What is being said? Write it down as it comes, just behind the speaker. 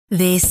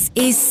This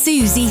is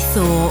Suzie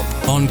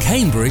Thorpe on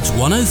Cambridge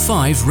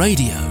 105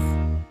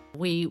 Radio.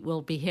 We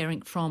will be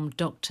hearing from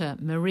Dr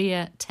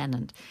Maria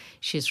Tennant.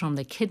 She's from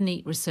the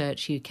Kidney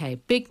Research UK.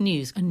 Big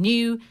news, a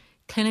new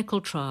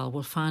clinical trial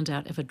will find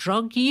out if a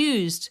drug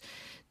used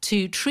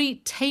to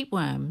treat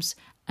tapeworms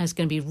is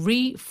going to be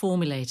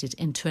reformulated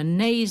into a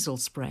nasal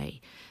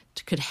spray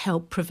that could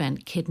help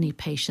prevent kidney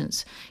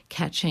patients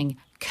catching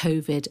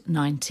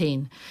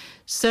COVID-19.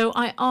 So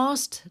I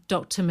asked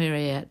Dr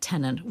Maria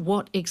Tennant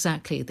what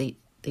exactly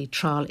the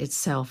trial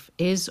itself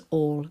is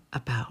all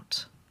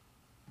about.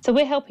 So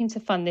we're helping to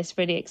fund this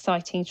really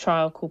exciting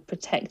trial called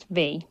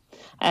PROTECT-V.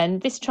 And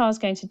this trial is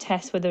going to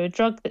test whether a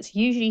drug that's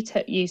usually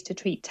used to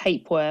treat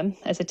tapeworm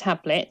as a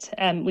tablet,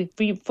 we've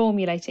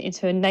reformulated it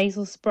into a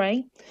nasal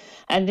spray.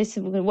 And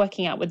we're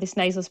working out whether this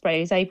nasal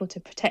spray is able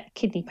to protect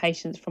kidney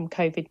patients from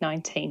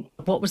COVID-19.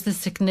 What was the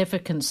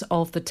significance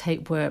of the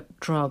tapeworm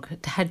drug?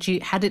 Had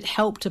it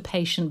helped a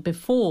patient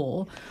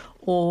before,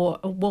 or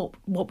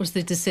what was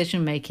the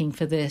decision making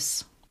for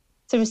this?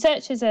 So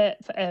researchers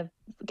are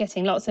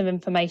getting lots of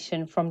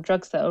information from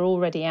drugs that are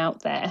already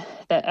out there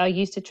that are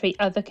used to treat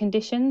other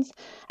conditions.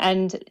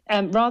 And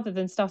rather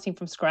than starting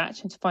from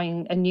scratch and to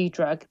find a new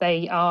drug,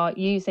 they are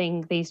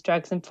using these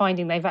drugs and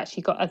finding they've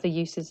actually got other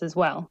uses as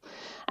well.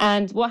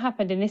 And what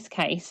happened in this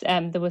case,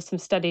 there were some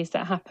studies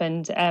that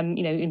happened,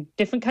 in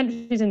different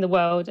countries in the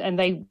world, and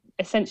they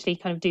essentially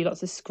kind of do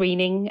lots of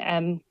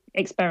screening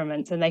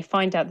experiments, and they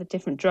find out that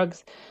different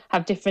drugs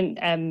have different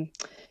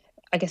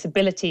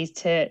abilities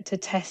to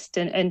test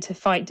and to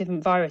fight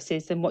different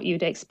viruses than what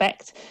you'd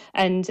expect.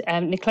 And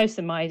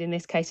niclosamide in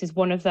this case is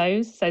one of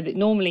those. So that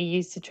normally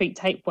used to treat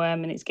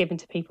tapeworm and it's given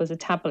to people as a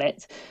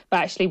tablet.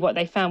 But actually what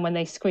they found when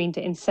they screened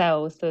it in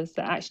cells was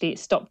that actually it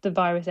stopped the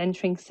virus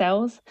entering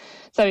cells.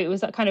 So it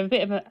was kind of a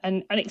bit of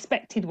an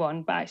unexpected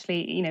one, but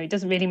actually, it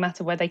doesn't really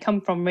matter where they come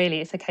from,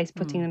 really. It's a case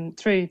putting them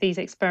through these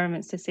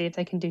experiments to see if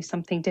they can do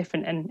something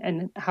different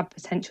and have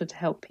potential to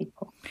help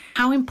people.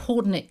 How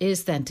important it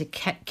is then to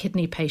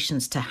kidney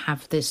patients to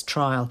have this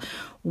trial?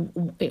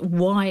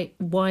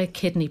 Why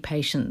kidney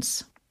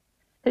patients?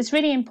 It's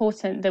really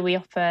important that we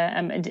offer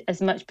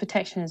as much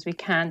protection as we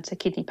can to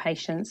kidney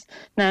patients.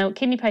 Now,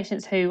 kidney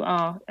patients who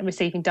are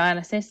receiving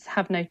dialysis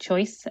have no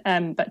choice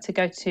but to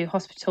go to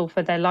hospital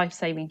for their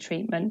life-saving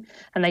treatment.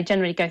 And they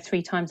generally go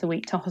 3 times a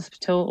week to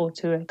hospital or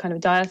to a kind of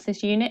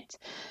dialysis unit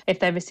if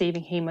they're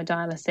receiving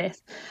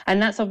hemodialysis.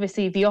 And that's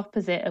obviously the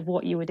opposite of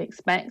what you would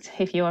expect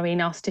if you are being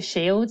asked to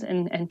shield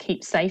and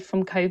keep safe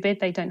from COVID.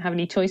 They don't have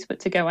any choice but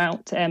to go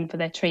out for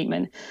their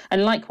treatment.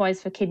 And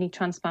likewise for kidney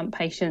transplant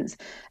patients,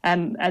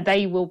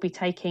 they will be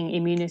taking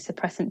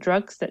immunosuppressant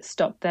drugs that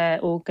stop their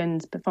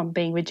organs from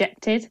being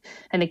rejected.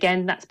 And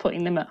again, that's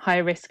putting them at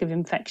higher risk of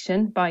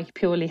infection by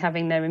purely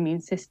having their immune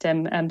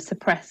system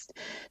suppressed.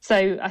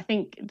 So I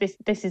think this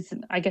is,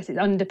 it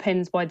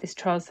underpins why this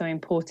trial is so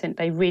important.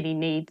 They really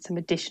need some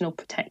additional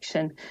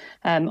protection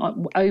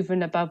over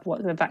and above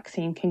what the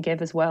vaccine can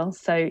give as well.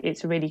 So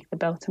it's really the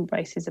belt and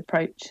braces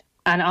approach.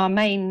 And our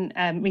main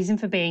reason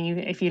for being,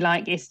 if you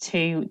like, is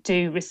to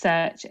do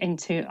research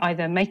into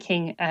either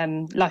making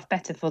life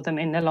better for them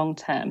in the long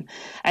term.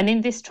 And in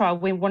this trial,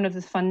 we're one of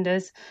the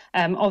funders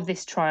of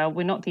this trial.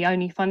 We're not the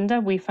only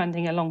funder. We're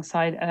funding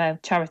alongside a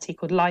charity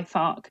called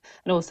LifeArc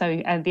and also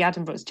the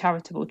Addenbrooke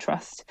Charitable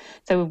Trust.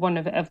 So we're one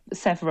of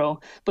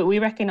several. But we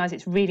recognise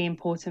it's really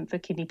important for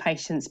kidney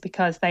patients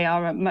because they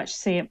are at much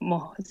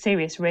more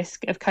serious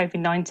risk of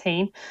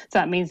COVID-19. So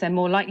that means they're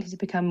more likely to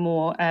become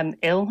more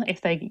ill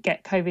if they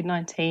get COVID-19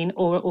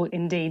 or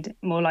indeed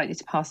more likely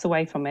to pass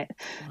away from it.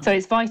 Wow. So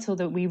it's vital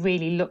that we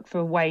really look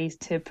for ways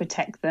to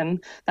protect them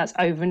that's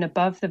over and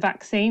above the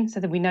vaccine, so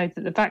that we know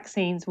that the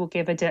vaccines will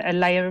give a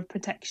layer of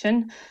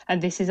protection,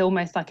 and this is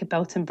almost like a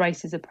belt and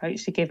braces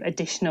approach to give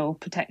additional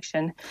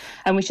protection.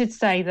 And we should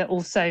say that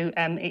also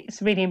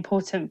it's really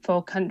important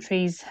for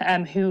countries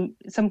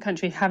some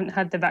countries haven't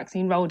had the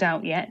vaccine rolled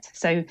out yet.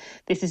 So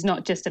this is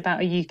not just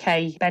about a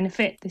UK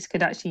benefit. This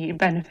could actually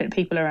benefit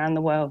people around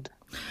the world.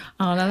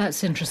 Oh, now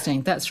that's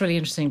interesting. That's really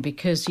interesting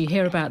because you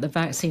hear about the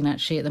vaccine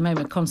actually at the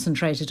moment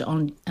concentrated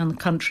on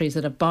countries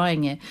that are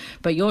buying it.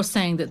 But you're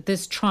saying that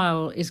this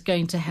trial is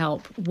going to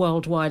help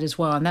worldwide as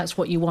well. And that's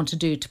what you want to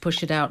do to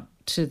push it out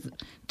to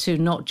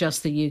not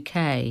just the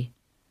UK.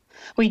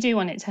 We do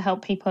want it to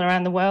help people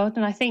around the world.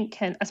 And I think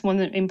that's one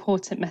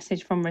important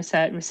message from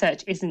research.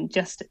 Research isn't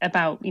just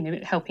about,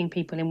 helping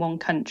people in one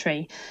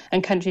country,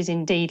 and countries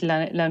indeed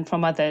learn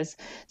from others.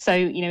 So,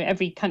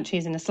 every country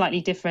is in a slightly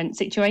different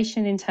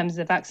situation in terms of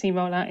the vaccine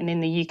rollout. And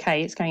in the UK,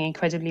 it's going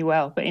incredibly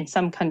well. But in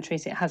some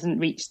countries, it hasn't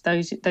reached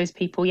those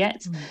people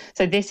yet.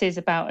 So this is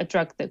about a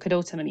drug that could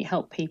ultimately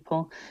help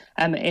people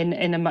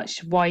in a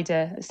much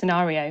wider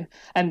scenario.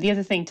 The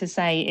other thing to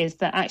say is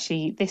that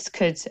actually this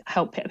could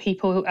help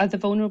people, other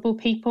vulnerable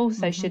people.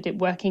 So should it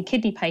work in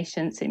kidney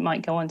patients, it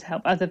might go on to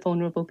help other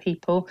vulnerable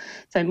people.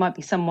 So it might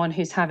be someone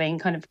who's having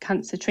kind of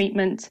cancer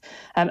treatment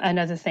and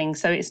other things.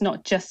 So it's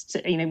not just,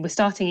 we're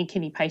starting in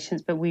kidney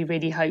patients, but we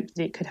really hope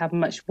that it could have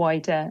much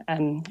wider,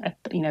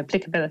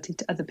 applicability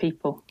to other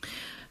people.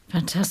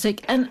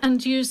 Fantastic.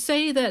 And you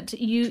say that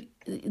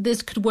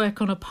this could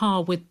work on a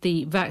par with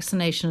the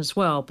vaccination as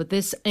well, but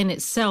this in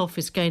itself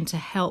is going to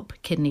help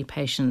kidney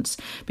patients,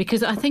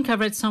 because I think I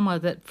read somewhere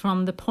that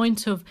from the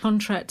point of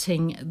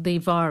contracting the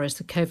virus,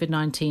 the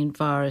COVID-19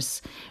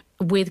 virus,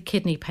 with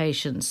kidney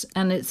patients,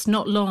 and it's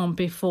not long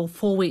before,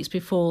 4 weeks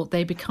before,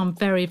 they become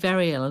very,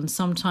 very ill and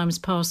sometimes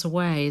pass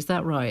away. Is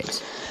that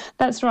right?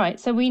 That's right.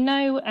 So we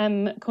know,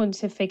 according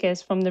to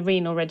figures from the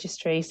Renal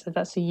Registry, so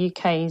that's the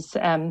UK's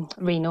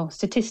renal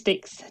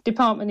statistics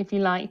department, if you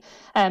like,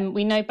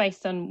 we know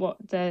based on what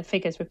the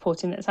figures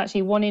reporting that it's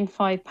actually 1 in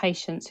 5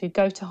 patients who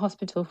go to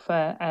hospital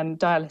for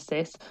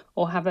dialysis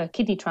or have a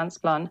kidney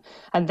transplant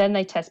and then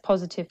they test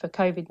positive for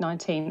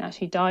COVID-19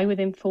 actually die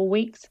within 4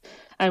 weeks.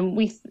 And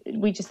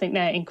we just think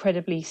they're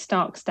incredibly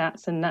stark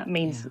stats, and that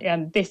means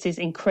this is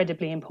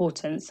incredibly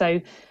important. So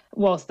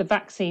whilst the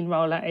vaccine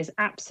rollout is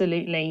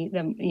absolutely,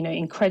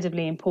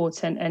 incredibly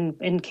important,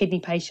 and kidney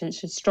patients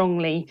should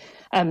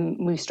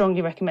we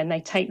strongly recommend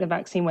they take the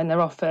vaccine when they're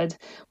offered.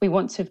 We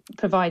want to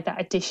provide that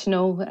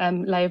additional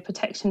layer of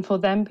protection for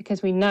them,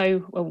 because we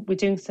know,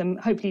 we're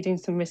hopefully doing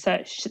some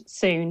research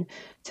soon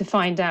to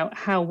find out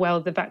how well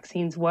the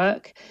vaccines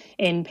work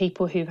in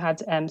people who've had,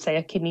 say,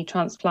 a kidney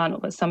transplant,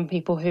 or some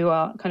people who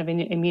are kind of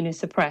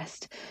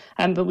immunosuppressed.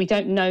 But we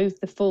don't know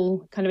the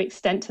full kind of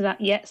extent to that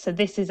yet. So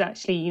this is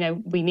actually,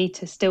 we need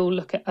to still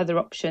look at other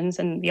options.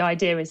 And the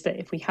idea is that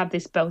if we have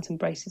this belt and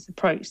braces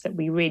approach, that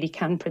we really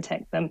can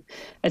protect them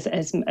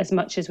as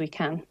much as we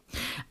can.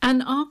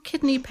 And are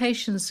kidney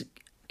patients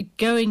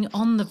going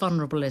on the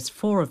vulnerable list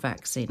for a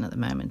vaccine at the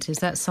moment? Is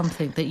that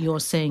something that you're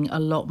seeing a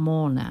lot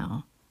more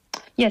now?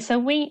 Yeah,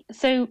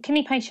 so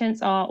kidney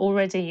patients are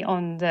already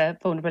on the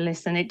vulnerable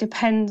list, and it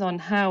depends on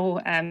how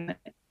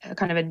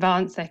kind of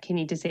advanced their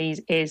kidney disease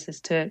is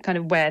as to kind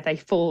of where they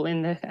fall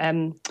in the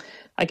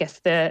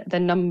the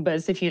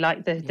numbers, if you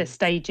like, the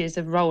stages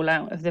of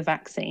rollout of the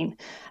vaccine.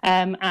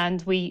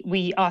 And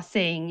we are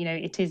seeing,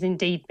 it is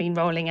indeed been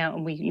rolling out,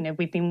 and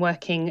we've been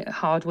working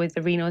hard with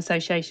the Renal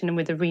Association and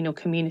with the renal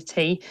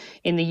community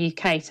in the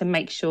UK to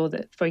make sure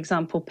that, for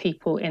example,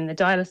 people in the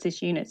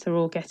dialysis units are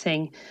all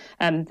getting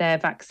their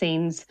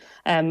vaccines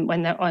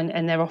when they're on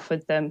and they're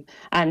offered them.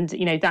 And,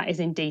 that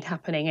is indeed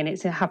happening, and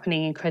it's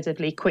happening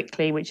incredibly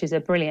quickly, which is a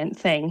brilliant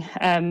thing.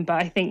 But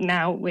I think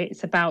now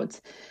it's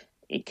about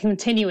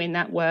continuing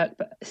that work,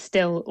 but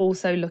still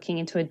also looking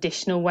into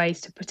additional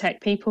ways to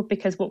protect people,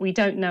 because what we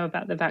don't know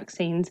about the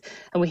vaccines,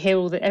 and we hear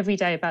every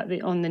day about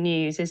on the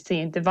news, is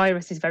the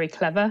virus is very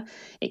clever.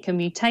 It can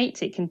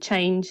mutate, it can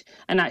change,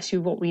 and actually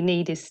what we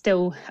need is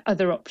still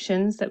other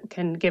options that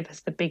can give us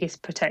the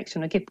biggest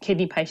protection, or give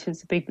kidney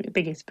patients the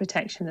biggest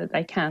protection that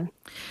they can.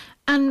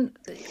 And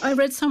I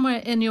read somewhere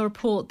in your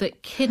report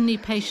that kidney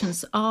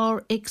patients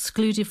are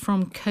excluded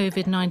from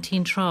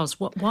COVID-19 trials.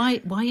 Why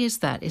is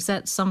that? Is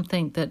that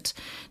something that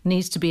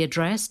needs to be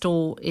addressed,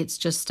 or it's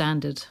just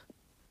standard?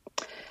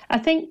 I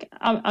think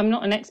I'm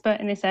not an expert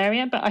in this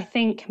area, but I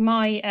think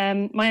my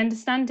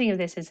understanding of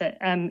this is that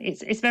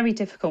it's very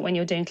difficult when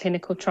you're doing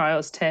clinical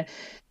trials to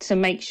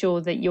make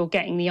sure that you're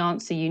getting the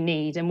answer you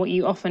need. And what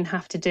you often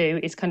have to do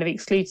is kind of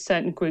exclude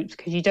certain groups,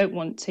 because you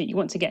want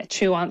to get a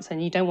true answer,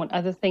 and you don't want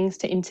other things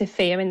to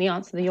interfere in the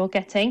answer that you're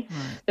getting.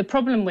 Right. The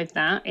problem with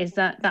that is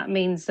that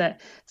means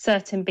that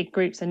certain big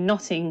groups are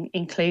not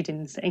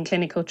included in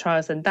clinical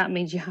trials, and that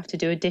means you have to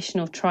do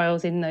additional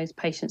trials in those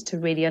patients to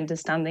really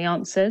understand the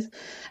answers.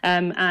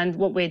 And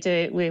what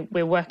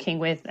we're working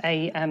with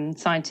a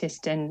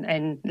scientist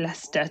in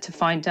Leicester to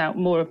find out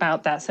more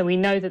about that. So we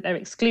know that they're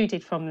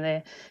excluded from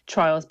the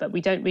trials, but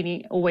we don't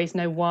really always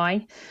know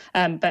why.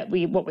 But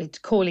what we're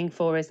calling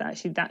for is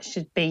actually that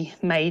should be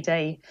made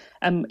they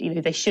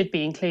should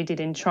be included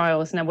in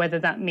trials. Now, whether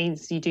that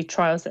means you do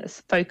trials that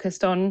are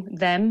focused on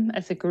them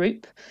as a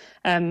group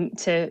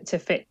to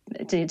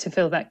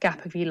fill that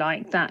gap, if you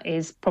like, that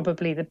is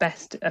probably the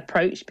best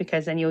approach,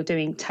 because then you're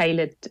doing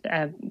tailored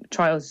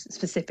trials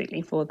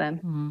specifically for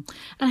them.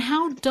 And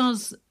how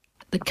does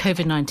the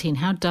COVID-19,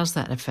 how does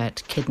that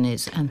affect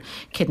kidneys and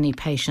kidney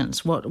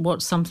patients?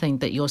 What's something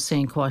that you're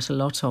seeing quite a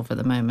lot of at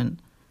the moment?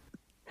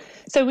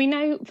 So we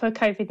know for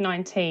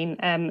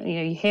COVID-19,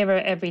 you hear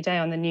every day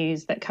on the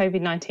news that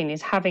COVID-19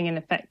 is having an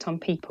effect on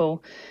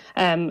people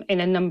in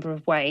a number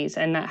of ways.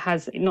 And that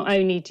has, not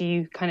only do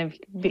you kind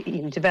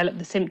of develop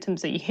the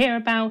symptoms that you hear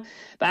about,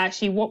 but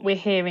actually what we're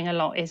hearing a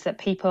lot is that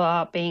people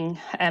are being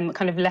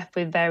kind of left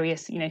with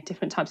various,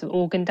 different types of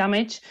organ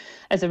damage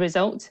as a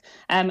result.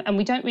 And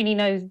we don't really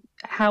know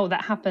how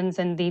that happens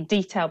and the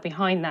detail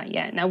behind that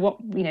yet. Now,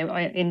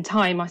 in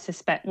time, I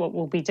suspect what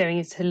we'll be doing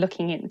is to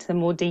looking into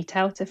more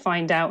detail to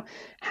find out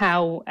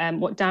how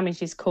what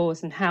damage is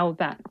caused and how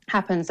that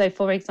happens. So,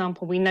 for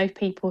example, we know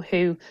people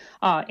who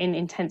are in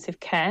intensive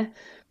care,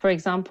 for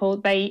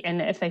example,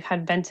 if they've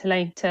had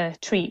ventilator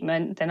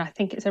treatment, then I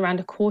think it's around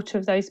a quarter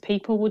of those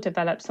people will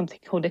develop something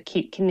called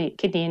acute kidney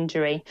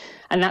injury.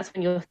 And that's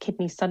when your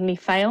kidneys suddenly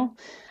fail.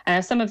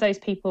 Some of those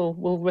people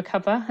will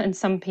recover and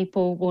some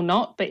people will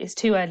not, but it's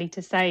too early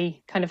to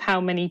say kind of how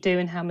many do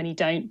and how many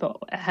don't. But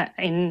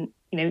in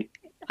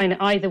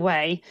either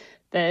way,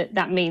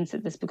 that means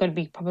that there's going to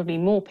be probably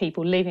more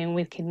people living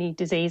with kidney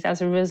disease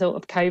as a result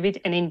of COVID,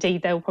 and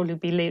indeed they'll probably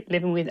be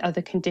living with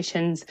other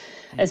conditions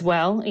as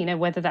well,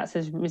 whether that's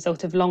as a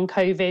result of long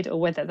COVID or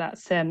whether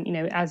that's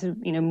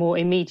more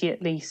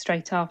immediately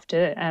straight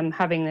after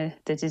having the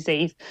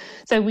disease.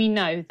 So we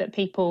know that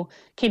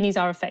kidneys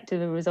are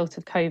affected as a result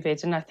of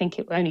COVID, and I think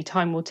only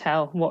time will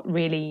tell what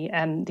really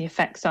the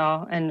effects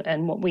are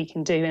and what we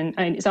can do, and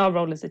it's our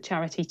role as a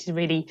charity to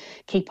really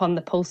keep on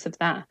the pulse of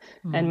that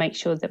and make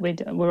sure that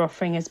we're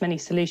offering as many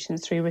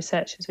solutions through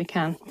research as we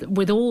can.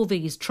 With all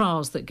these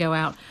trials that go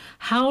out,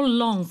 how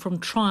long from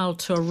trial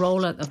to a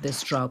rollout of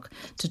this drug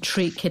to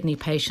treat kidney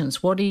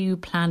patients? What are you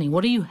planning?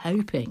 What are you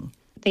hoping?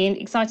 The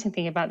exciting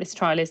thing about this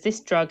trial is this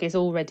drug is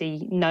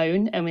already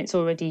known and it's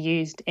already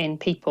used in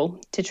people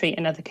to treat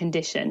another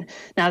condition.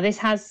 Now, this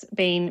has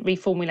been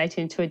reformulated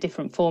into a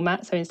different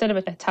format. So instead of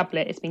a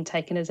tablet, it's been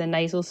taken as a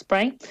nasal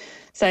spray.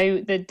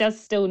 So there does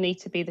still need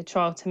to be the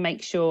trial to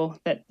make sure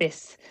that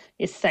this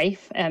is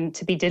safe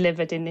to be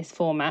delivered in this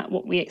format.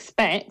 What we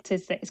expect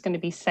is that it's going to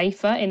be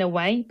safer in a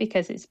way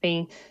because it's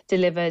being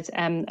delivered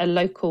a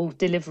local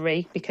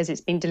delivery, because it's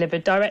been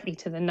delivered directly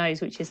to the nose,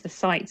 which is the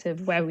site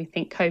of where we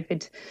think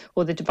COVID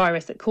or the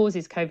virus that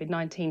causes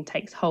COVID-19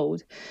 takes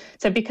hold.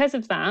 So because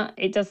of that,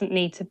 it doesn't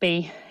need to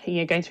be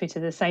going through to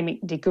the same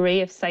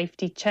degree of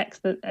safety checks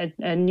that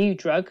a new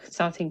drug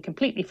starting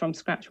completely from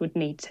scratch would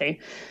need to.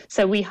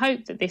 So we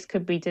hope that this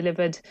could be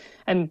delivered,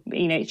 and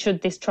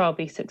should this trial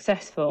be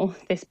successful,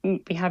 this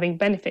be having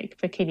benefit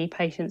for kidney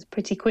patients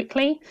pretty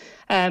quickly.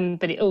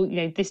 But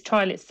this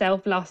trial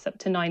itself lasts up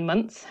to 9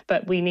 months,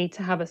 but we need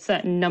to have a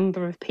certain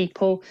number of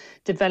people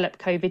develop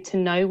COVID to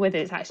know whether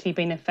it's actually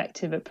been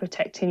effective at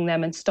protecting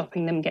them and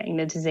stopping them getting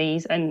the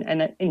disease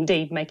and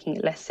indeed making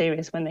it less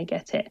serious when they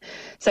get it.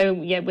 So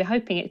we're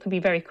hoping it could be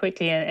very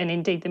quickly, and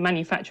indeed the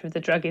manufacturer of the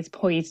drug is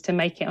poised to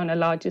make it on a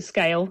larger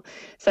scale.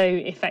 So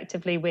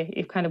effectively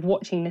we're kind of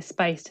watching this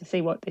space to see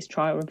what this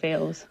trial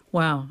reveals.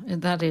 Wow,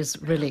 that is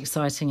really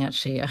exciting,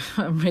 actually. It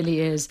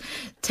really is.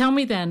 Tell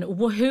me then,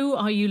 who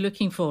are you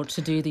looking for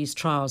to do these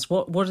trials?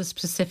 What are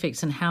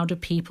specifics, and how do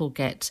people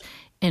get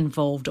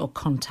involved or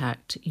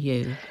contact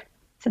you?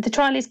 So the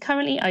trial is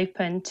currently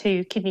open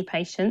to kidney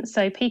patients,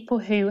 so people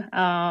who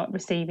are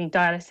receiving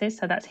dialysis,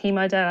 so that's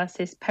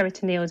hemodialysis,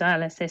 peritoneal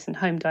dialysis and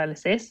home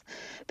dialysis,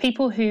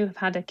 people who have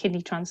had a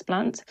kidney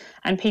transplant,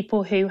 and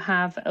people who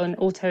have an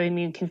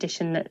autoimmune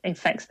condition that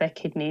affects their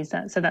kidneys.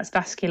 So that's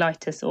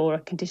vasculitis or a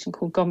condition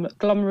called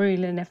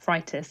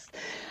glomerulonephritis.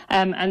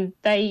 And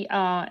they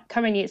are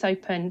currently, it's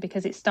open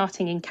because it's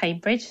starting in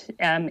Cambridge.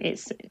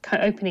 It's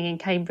opening in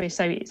Cambridge,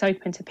 so it's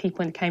open to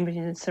people in Cambridge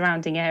and the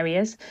surrounding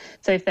areas.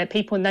 So if there are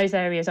people in those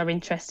areas are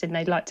interested and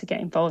they'd like to get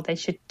involved, they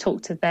should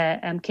talk to their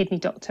kidney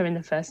doctor in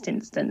the first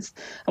instance.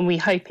 And we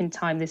hope in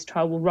time this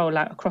trial will roll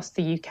out across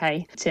the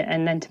UK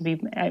and then to be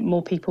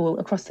more people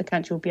across the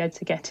country will be able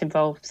to get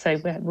involved. So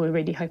we're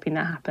really hoping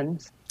that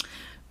happens.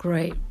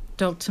 Great.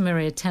 Dr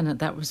Maria Tennant,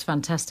 that was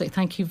fantastic.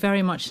 Thank you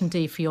very much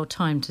indeed for your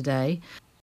time today.